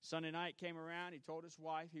 Sunday night came around. He told his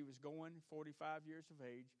wife he was going, 45 years of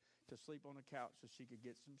age, to sleep on the couch so she could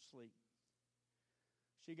get some sleep.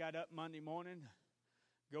 She got up Monday morning,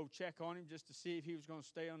 go check on him just to see if he was going to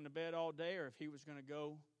stay on the bed all day or if he was going to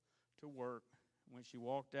go to work. When she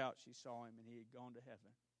walked out, she saw him, and he had gone to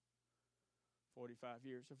heaven. 45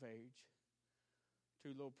 years of age. 2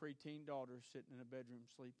 little preteen daughters sitting in a bedroom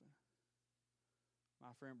sleeping.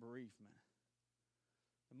 My friend, bereavement.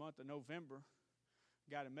 The month of November,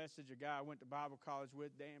 got a message. A guy I went to Bible college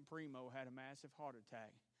with, Dan Primo, had a massive heart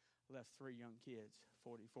attack. Left 3 young kids,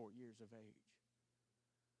 44 years of age.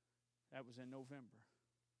 That was in November.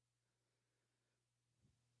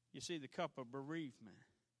 You see, the cup of bereavement.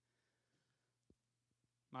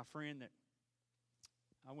 My friend that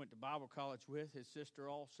I went to Bible college with, his sister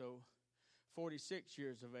also, 46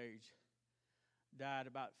 years of age, died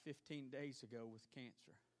about 15 days ago with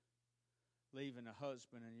cancer, leaving a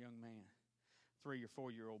husband and a young man, 3 or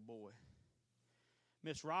 4-year-old boy.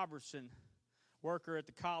 Miss Robertson, worker at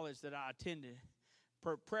the college that I attended,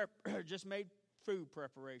 just made food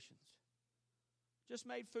preparations. Just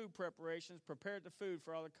made food preparations, prepared the food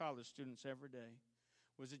for all the college students every day.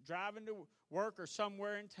 Was it driving to work or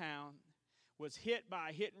somewhere in town, was hit by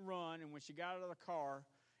a hit and run, and when she got out of the car,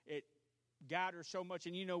 it got her so much,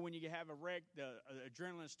 and you know when you have a wreck, the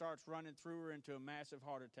adrenaline starts running through her into a massive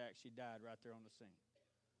heart attack. She died right there on the scene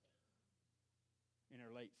in her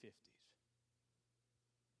late 50s.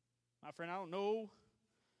 My friend, I don't know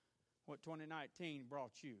what 2019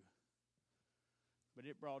 brought you, but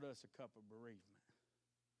it brought us a cup of bereavement.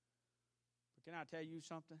 But can I tell you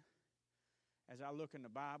something? As I look in the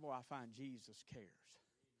Bible, I find Jesus cares.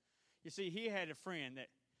 You see, he had a friend that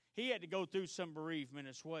he had to go through some bereavement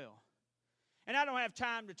as well. And I don't have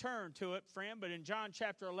time to turn to it, friend, but in John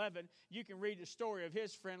chapter 11, you can read the story of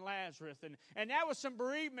his friend Lazarus. And that was some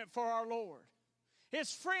bereavement for our Lord.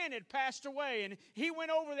 His friend had passed away, and he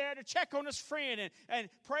went over there to check on his friend. And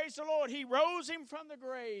praise the Lord, he rose him from the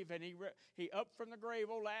grave. And he up from the grave,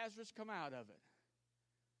 old Lazarus come out of it.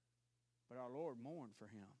 But our Lord mourned for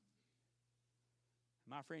him.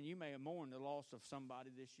 My friend, you may have mourned the loss of somebody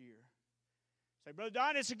this year. Say, Brother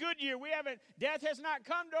Don, it's a good year. Death has not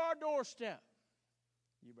come to our doorstep.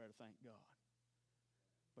 You better thank God.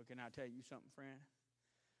 But can I tell you something, friend?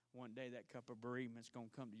 One day that cup of bereavement is going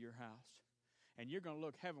to come to your house. And you're going to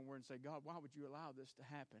look heavenward and say, God, why would you allow this to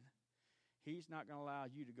happen? He's not going to allow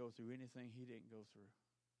you to go through anything he didn't go through.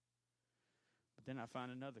 But then I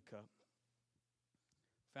find another cup.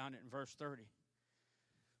 Found it in verse 30.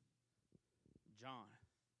 John,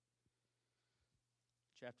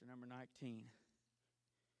 chapter number 19.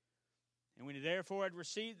 And when he therefore had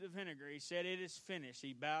received the vinegar, he said, it is finished.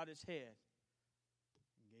 He bowed his head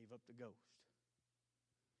and gave up the ghost.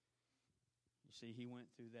 You see, he went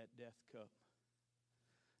through that death cup.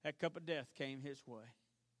 That cup of death came his way.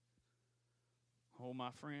 Oh, my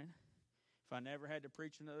friend, if I never had to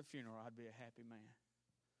preach another funeral, I'd be a happy man.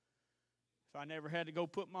 If I never had to go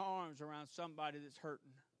put my arms around somebody that's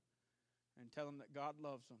hurting and tell them that God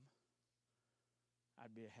loves them,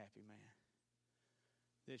 I'd be a happy man.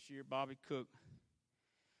 This year, Bobby Cook,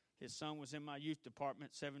 his son was in my youth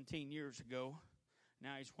department 17 years ago.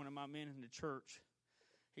 Now he's one of my men in the church.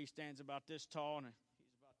 He stands about this tall and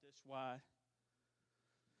he's about this wide.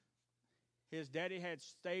 His daddy had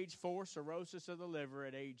stage 4 cirrhosis of the liver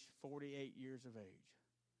at age 48 years of age.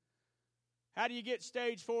 How do you get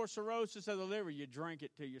stage 4 cirrhosis of the liver? You drink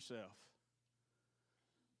it to yourself.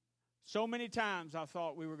 So many times I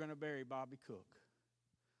thought we were going to bury Bobby Cook.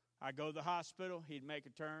 I'd go to the hospital, he'd make a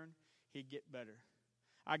turn, he'd get better.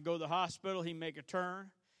 I'd go to the hospital, he'd make a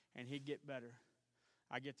turn, and he'd get better.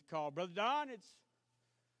 I get the call, Brother Don, it's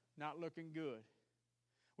not looking good.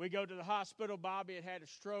 We go to the hospital, Bobby had a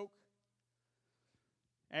stroke.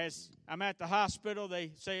 As I'm at the hospital,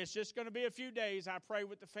 they say it's just going to be a few days. I pray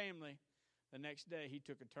with the family. The next day, he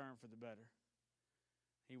took a turn for the better.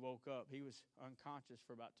 He woke up. He was unconscious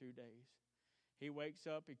for about 2 days. He wakes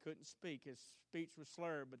up. He couldn't speak. His speech was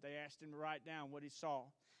slurred, but they asked him to write down what he saw.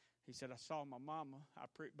 He said, I saw my mama.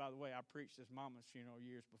 By the way, I preached his mama's funeral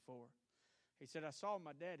years before. He said, I saw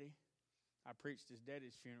my daddy. I preached his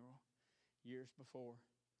daddy's funeral years before.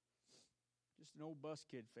 Just an old bus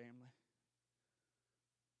kid family.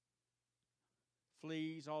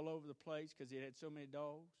 Fleas all over the place because he had so many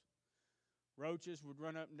dogs. Roaches would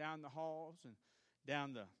run up and down the halls and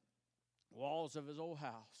down the walls of his old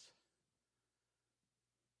house.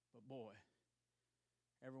 But boy,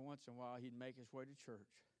 every once in a while he'd make his way to church.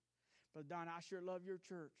 Brother Don, I sure love your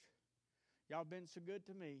church. Y'all been so good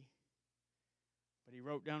to me. But he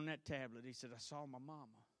wrote down that tablet. He said, I saw my mama.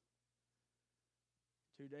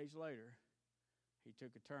 2 days later, he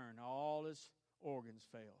took a turn. All his organs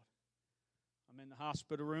failed. I'm in the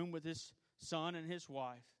hospital room with his son and his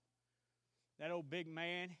wife. That old big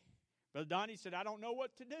man, Brother Donnie said, I don't know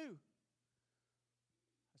what to do.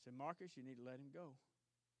 I said, Marcus, you need to let him go.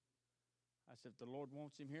 I said, if the Lord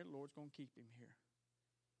wants him here, the Lord's going to keep him here.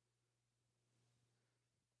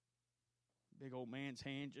 Big old man's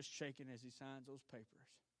hand just shaking as he signs those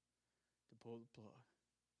papers to pull the plug.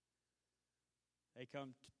 They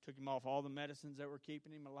took him off all the medicines that were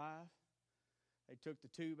keeping him alive. They took the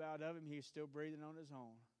tube out of him. He was still breathing on his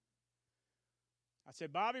own. I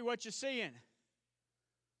said, Bobby, what you seeing?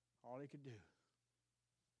 All he could do.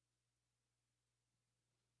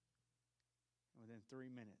 Within 3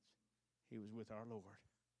 minutes, he was with our Lord.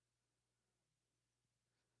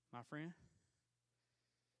 My friend,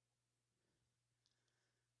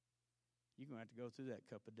 you're going to have to go through that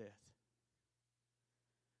cup of death.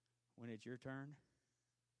 When it's your turn,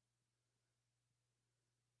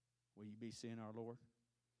 will you be seeing our Lord?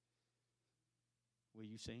 Will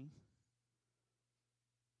you sing?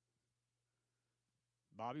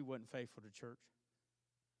 Bobby wasn't faithful to church.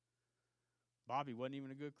 Bobby wasn't even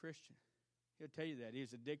a good Christian. He'll tell you that.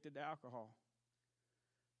 He's addicted to alcohol.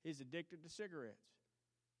 He's addicted to cigarettes.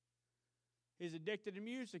 He's addicted to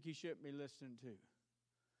music he shouldn't be listening to.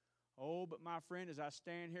 Oh, but my friend, as I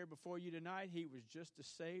stand here before you tonight, he was just as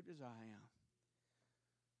saved as I am.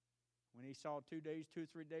 When he saw 2 or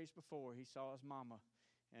 3 days before, he saw his mama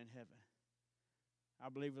in heaven. I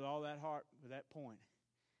believe with all that heart, with that point,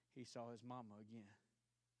 he saw his mama again.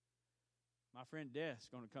 My friend, death's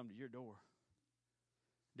going to come to your door.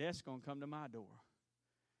 Death's going to come to my door.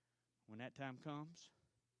 When that time comes,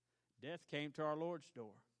 death came to our Lord's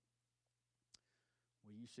door.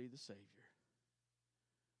 Will you see the Savior?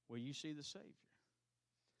 Will you see the Savior?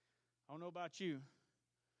 I don't know about you,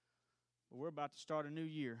 but we're about to start a new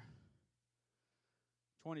year.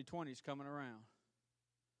 2020 is coming around.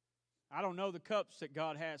 I don't know the cups that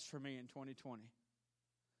God has for me in 2020.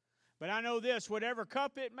 But I know this, whatever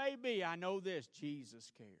cup it may be, I know this,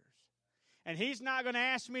 Jesus cares. And He's not going to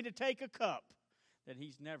ask me to take a cup that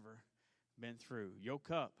He's never been through. Your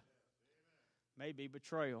cup may be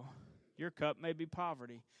betrayal. Your cup may be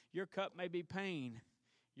poverty. Your cup may be pain.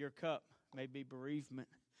 Your cup may be bereavement.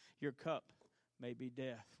 Your cup may be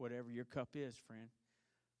death. Whatever your cup is, friend,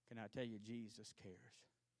 can I tell you, Jesus cares.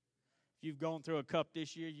 If you've gone through a cup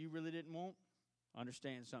this year you really didn't want,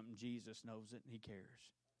 understand something, Jesus knows it and He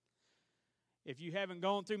cares. If you haven't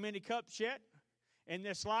gone through many cups yet in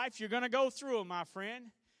this life, you're going to go through them, my friend.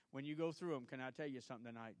 When you go through them, can I tell you something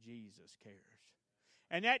tonight? Jesus cares.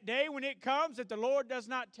 And that day when it comes that the Lord does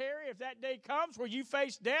not tarry, if that day comes where you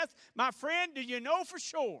face death, my friend, do you know for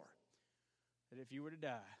sure that if you were to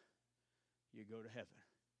die, you go to heaven?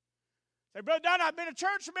 Say, Brother Don, I've been a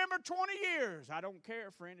church member 20 years. I don't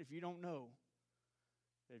care, friend, if you don't know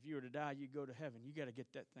that if you were to die, you go to heaven. You got to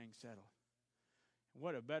get that thing settled.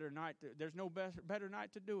 What a better night. There's no better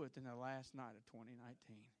night to do it than the last night of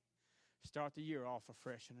 2019. Start the year off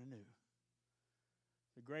afresh and anew.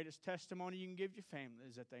 The greatest testimony you can give your family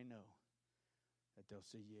is that they know that they'll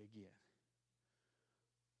see you again.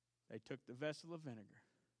 They took the vessel of vinegar,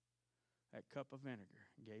 that cup of vinegar,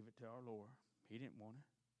 and gave it to our Lord. He didn't want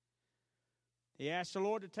it. He asked the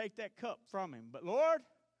Lord to take that cup from him. But Lord,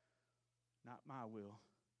 not my will,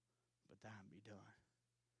 but thine be done.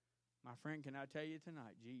 My friend, can I tell you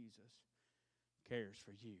tonight, Jesus cares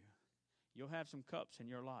for you. You'll have some cups in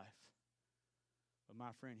your life. But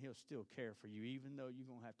my friend, He'll still care for you, even though you're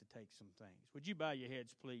going to have to take some things. Would you bow your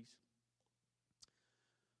heads, please?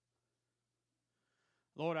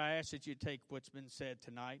 Lord, I ask that you take what's been said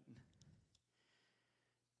tonight.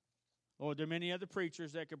 Lord, there are many other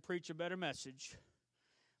preachers that could preach a better message.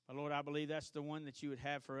 But Lord, I believe that's the one that you would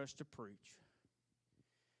have for us to preach.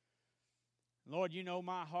 Lord, you know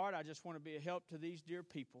my heart. I just want to be a help to these dear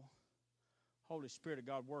people. Holy Spirit of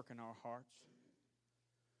God, work in our hearts.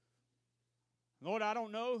 Lord, I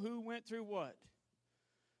don't know who went through what.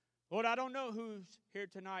 Lord, I don't know who's here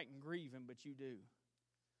tonight and grieving, but you do.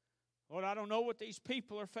 Lord, I don't know what these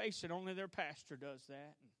people are facing. Only their pastor does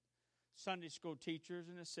that. And Sunday school teachers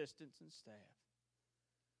and assistants and staff.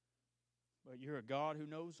 But you're a God who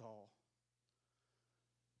knows all.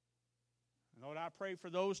 And Lord, I pray for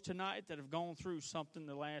those tonight that have gone through something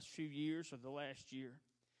the last few years or the last year.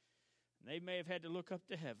 And they may have had to look up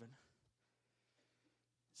to heaven.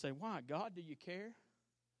 Say, why, God, do you care?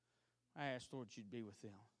 I ask, Lord, you'd be with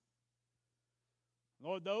them.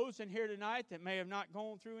 Lord, those in here tonight that may have not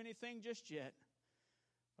gone through anything just yet,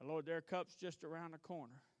 but Lord, their cup's just around the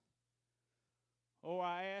corner. Oh,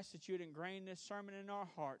 I ask that you'd ingrain this sermon in our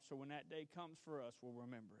hearts so when that day comes for us, we'll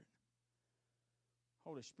remember it.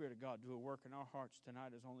 Holy Spirit of God, do a work in our hearts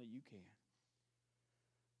tonight as only you can.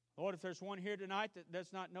 Lord, if there's one here tonight that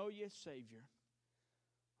does not know you as Savior,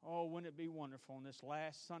 oh, wouldn't it be wonderful on this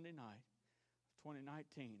last Sunday night of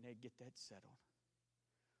 2019, they'd get that settled.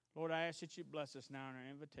 Lord, I ask that you bless us now in our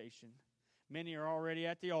invitation. Many are already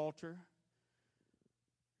at the altar.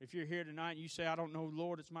 If you're here tonight and you say, I don't know,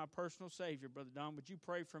 Lord, it's my personal Savior, Brother Don, would you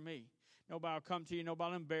pray for me? Nobody will come to you.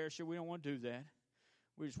 Nobody will embarrass you. We don't want to do that.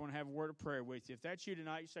 We just want to have a word of prayer with you. If that's you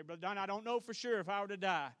tonight, you say, Brother Don, I don't know for sure if I were to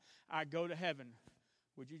die, I'd go to heaven.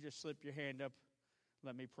 Would you just slip your hand up?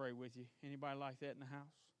 Let me pray with you. Anybody like that in the house?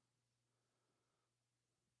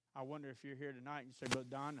 I wonder if you're here tonight and you say, Brother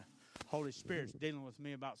Don, the Holy Spirit's dealing with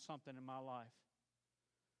me about something in my life.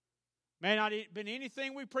 May not have been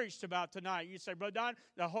anything we preached about tonight. You say, Brother Don,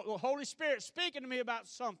 the Holy Spirit's speaking to me about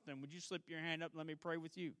something. Would you slip your hand up and let me pray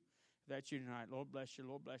with you? If that's you tonight, Lord bless you,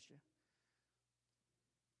 Lord bless you.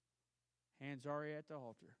 Hands already at the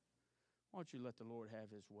altar. Why don't you let the Lord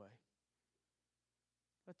have His way?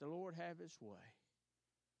 Let the Lord have His way.